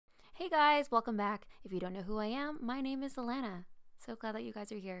Hey guys, welcome back. If you don't know who I am, my name is Alana. So glad that you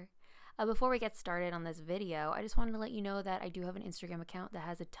guys are here. Before we get started on this video, I just wanted to let you know that I do have an Instagram account that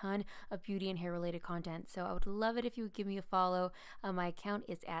has a ton of beauty and hair related content. So I would love it if you would give me a follow. My account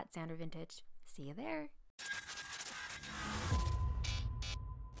is @SandraVintage. See you there.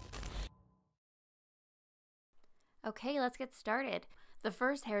 Okay, let's get started. The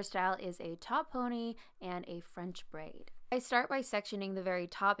first hairstyle is a top pony and a French braid. I start by sectioning the very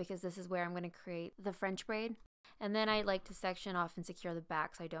top because this is where I'm going to create the French braid. And then I like to section off and secure the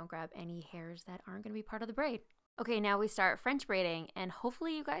back so I don't grab any hairs that aren't going to be part of the braid. Okay, now we start French braiding, and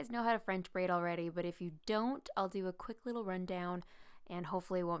hopefully you guys know how to French braid already, but if you don't, I'll do a quick little rundown and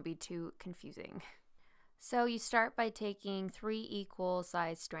hopefully it won't be too confusing. So you start by taking 3 equal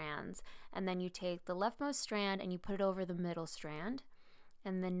sized strands, and then you take the leftmost strand and you put it over the middle strand,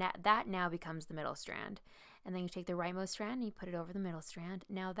 and then that now becomes the middle strand. And then you take the rightmost strand and you put it over the middle strand.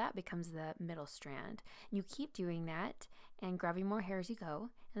 Now that becomes the middle strand. And you keep doing that and grabbing more hair as you go,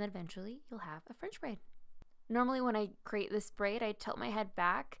 and then eventually you'll have a French braid. Normally when I create this braid, I tilt my head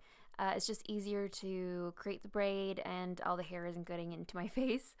back. It's just easier to create the braid and all the hair isn't getting into my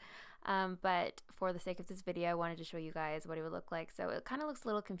face. But for the sake of this video, I wanted to show you guys what it would look like. So it kind of looks a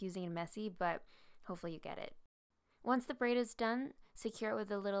little confusing and messy, but hopefully you get it. Once the braid is done, secure it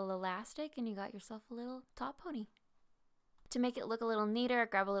with a little elastic and you got yourself a little top pony. To make it look a little neater, I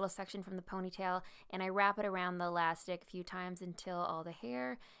grab a little section from the ponytail and I wrap it around the elastic a few times until all the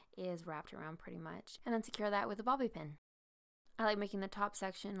hair is wrapped around pretty much, and then secure that with a bobby pin. I like making the top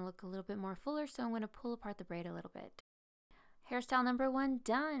section look a little bit more fuller, so I'm going to pull apart the braid a little bit. Hairstyle number 1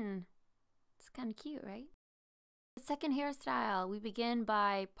 done. It's kind of cute, right? The second hairstyle, we begin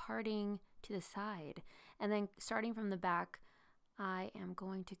by parting to the side, and then starting from the back, I am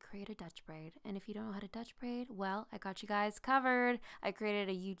going to create a Dutch braid. And if you don't know how to Dutch braid, well, I got you guys covered. I created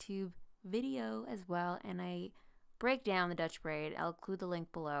a YouTube video as well, and I break down the Dutch braid. I'll include the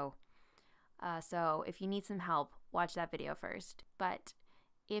link below. So if you need some help, watch that video first. But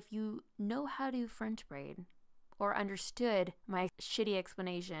if you know how to French braid, or understood my shitty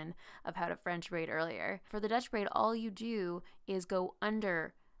explanation of how to French braid earlier, for the Dutch braid, all you do is go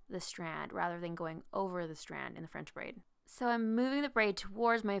under the strand rather than going over the strand in the French braid. So I'm moving the braid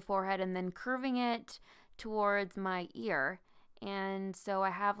towards my forehead and then curving it towards my ear. And so I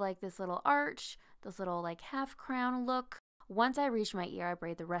have like this little arch, this little like half crown look. Once I reach my ear, I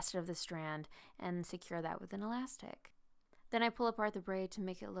braid the rest of the strand and secure that with an elastic. Then I pull apart the braid to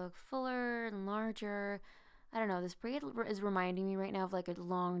make it look fuller and larger. I don't know, this braid is reminding me right now of like a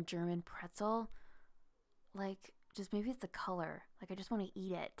long German pretzel. Like, just maybe it's the color. Like, I just want to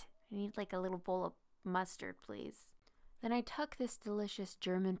eat it. I need like a little bowl of mustard, please. Then I tuck this delicious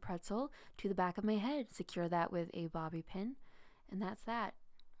German pretzel to the back of my head, secure that with a bobby pin, and that's that.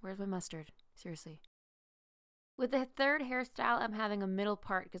 Where's my mustard? Seriously. With the third hairstyle, I'm having a middle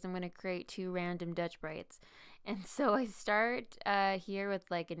part because I'm going to create 2 random Dutch braids. And so I start here with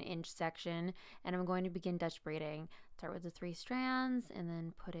like an inch section, and I'm going to begin Dutch braiding. Start with the 3 strands and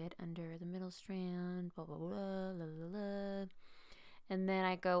then put it under the middle strand, blah, blah, blah, la, la, la. And then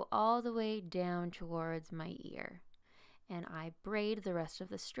I go all the way down towards my ear. And I braid the rest of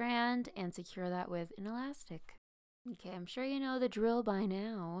the strand and secure that with an elastic. Okay, I'm sure you know the drill by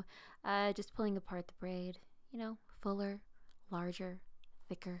now. Just pulling apart the braid. You know, fuller, larger,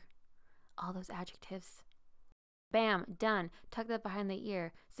 thicker, all those adjectives. Bam, done. Tuck that behind the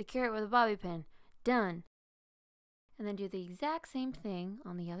ear. Secure it with a bobby pin. Done. And then do the exact same thing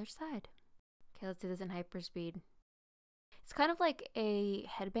on the other side. Okay, let's do this in hyperspeed. It's kind of like a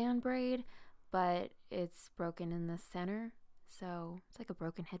headband braid, but it's broken in the center, so it's like a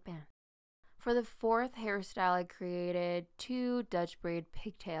broken headband. For the fourth hairstyle, I created 2 Dutch braid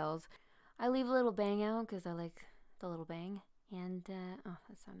pigtails. I leave a little bang out because I like the little bang. And, oh,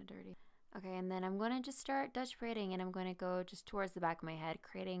 that sounded dirty. Okay, and then I'm going to just start Dutch braiding, and I'm going to go just towards the back of my head,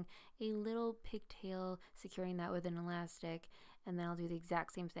 creating a little pigtail, securing that with an elastic, and then I'll do the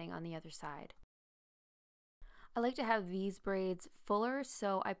exact same thing on the other side. I like to have these braids fuller,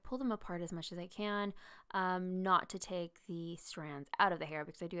 so I pull them apart as much as I can, not to take the strands out of the hair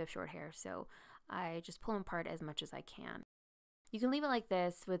because I do have short hair, so I just pull them apart as much as I can. You can leave it like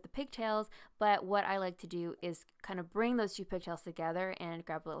this with the pigtails, but what I like to do is kind of bring those 2 pigtails together and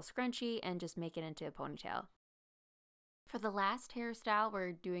grab a little scrunchie and just make it into a ponytail. For the last hairstyle,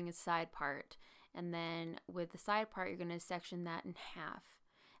 we're doing a side part, and then with the side part, you're going to section that in half.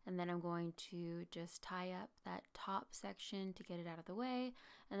 And then I'm going to just tie up that top section to get it out of the way.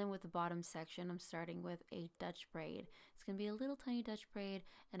 And then with the bottom section, I'm starting with a Dutch braid. It's going to be a little tiny Dutch braid,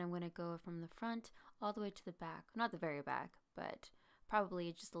 and I'm going to go from the front all the way to the back. Not the very back, but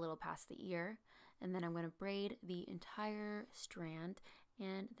probably just a little past the ear. And then I'm going to braid the entire strand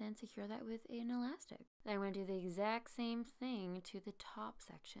and then secure that with an elastic. Then I'm going to do the exact same thing to the top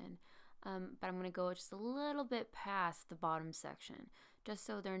section, but I'm going to go just a little bit past the bottom section, just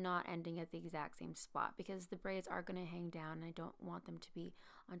so they're not ending at the exact same spot, because the braids are going to hang down and I don't want them to be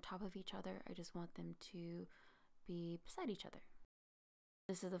on top of each other. I just want them to be beside each other.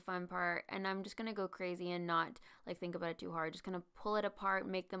 This is the fun part, and I'm just gonna go crazy and not like think about it too hard. Just gonna pull it apart,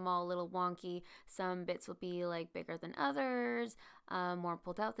 make them all a little wonky. Some bits will be like bigger than others, more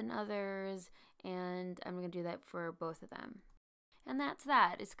pulled out than others, and I'm gonna do that for both of them. And that's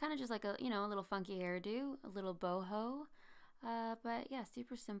that. It's kind of just like a, you know, a little funky hairdo, a little boho, but yeah,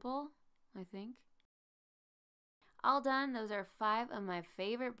 super simple, I think. All done. Those are 5 of my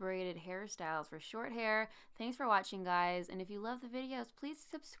favorite braided hairstyles for short hair. Thanks for watching, guys. And if you love the videos, please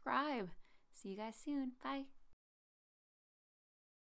subscribe. See you guys soon. Bye.